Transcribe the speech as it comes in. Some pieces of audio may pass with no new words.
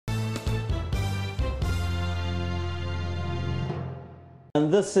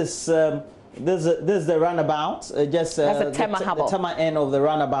And this is this is the runabout. Just that's the the Tema end of the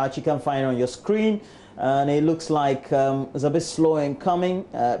runabout. You can find on your screen, and it looks like it's a bit slow in coming.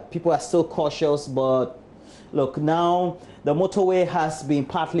 People are still cautious, but look, now the motorway has been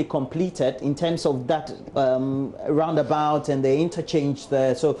partly completed in terms of that roundabout and the interchange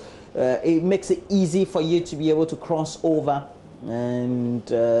there. So it makes it easy for you to be able to cross over. And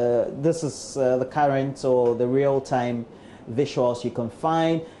this is the current or the real-time visuals you can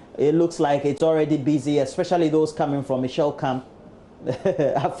find. It looks like it's already busy, especially those coming from Michelle Camp,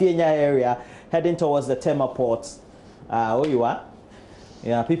 Afienya area, heading towards the Tema ports. Where you are?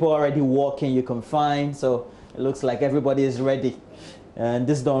 Yeah, people already walking, you can find. So it looks like everybody is ready. And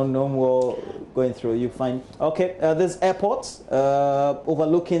this don't no more going through. You find, okay, this airport,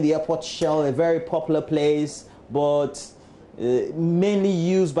 overlooking the airport shell, a very popular place, but mainly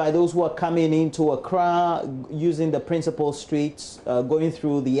used by those who are coming into Accra, using the principal streets, going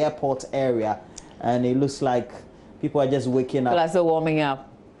through the airport area. And it looks like people are just waking up. People are still warming up.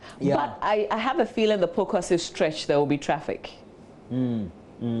 Yeah. But I have a feeling the progressive stretch there will be traffic.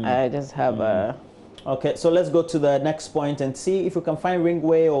 I just have a... Okay, so let's go to the next point and see if we can find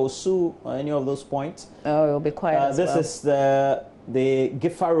Ringway or Sue or any of those points. Oh, it'll be quiet This is the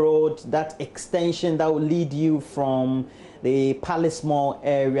Giffa Road, that extension that will lead you from the Palace Mall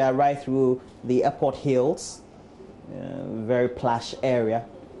area right through the Airport Hills. Very plush area.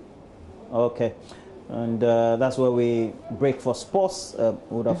 Okay, and that's where we break for sports.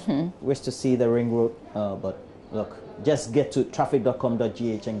 Would have wished to see the ring road, but look, just get to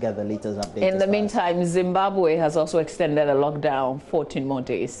traffic.com.gh and get the latest updates. In the meantime, Zimbabwe has also extended a lockdown 14 more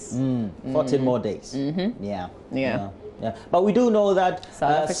days. 14 more days. Yeah. But we do know that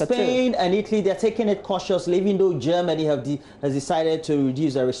Spain and Italy, they're taking it cautiously, even though Germany has decided to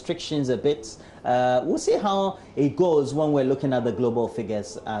reduce the restrictions a bit. We'll see how it goes when we're looking at the global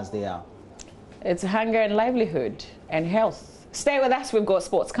figures as they are. It's hunger and livelihood and health. Stay with us. We've got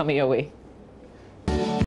sports coming your way.